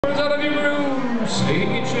Out of your room, stay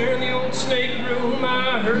in your chair in the old snake room.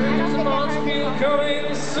 I heard there's a Bonspiel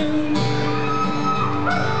coming soon.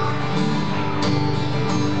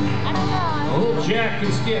 Old Jack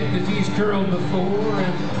is skip because he's curled before,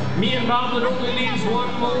 and me and Bob that only leaves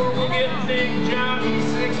one more. We'll get Big John, he's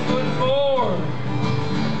 6'4".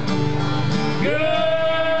 Good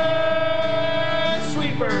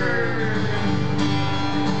sweeper.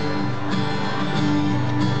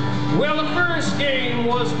 Well, the first game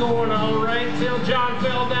was going all right till John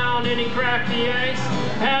fell down and he cracked the ice.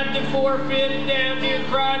 Had to forfeit, damn near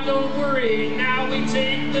cried, don't worry, now we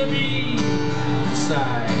take the B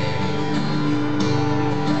side.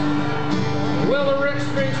 Well, the Rick's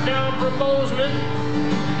drinks down from Bozeman.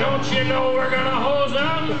 Don't you know we're gonna hose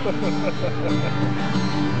them?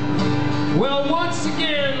 Well, once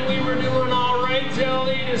again we were doing all right till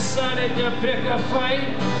he decided to pick a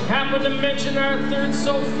fight. Happened to mention our third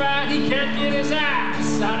so fat he can't get his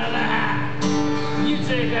ass out of the hat. You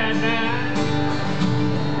take that back.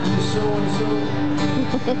 So-and-so.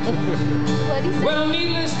 Well,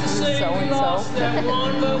 needless to say, we lost that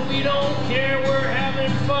one, but we don't care, we're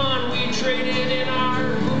having fun. We traded in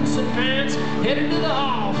our boots and pants, headed to the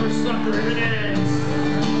hall for sucker and a dance.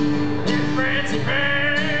 In fancy pants.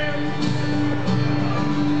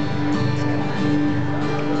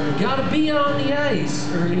 Gotta be on the ice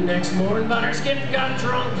early next morning, but our skip got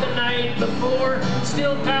drunk the night before.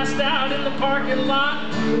 Still passed out in the parking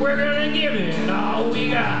lot. We're gonna give it all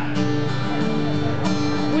we got.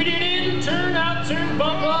 We didn't turn out, turned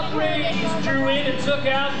bump up raised, drew in and took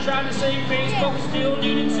out, tried to save face, but we still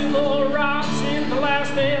needed 2 more rocks in the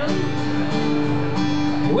last end.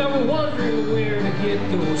 Well, we're wondering where to get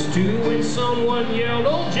those 2 when someone yelled,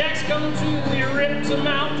 "Old Jack's coming too." We ripped them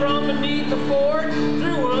out from beneath the fort,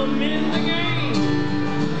 threw them in the game.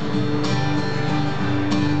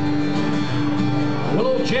 Well,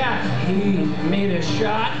 old Jack, he made a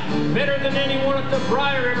shot better than anyone at the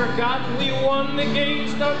Briar ever got. We won the game,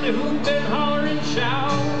 started to hoop and holler and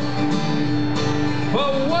shout.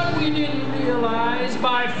 But what we didn't realize,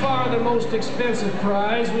 by far the most expensive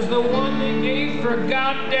prize was the one they gave for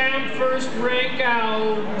goddamn first rake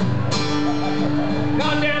out.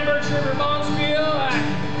 Goddamn Birch River, Bonspiel, I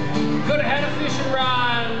could have had a fishing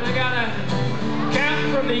rod. I got a cap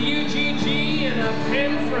from the UGG and a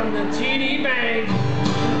pin from the TD Bank.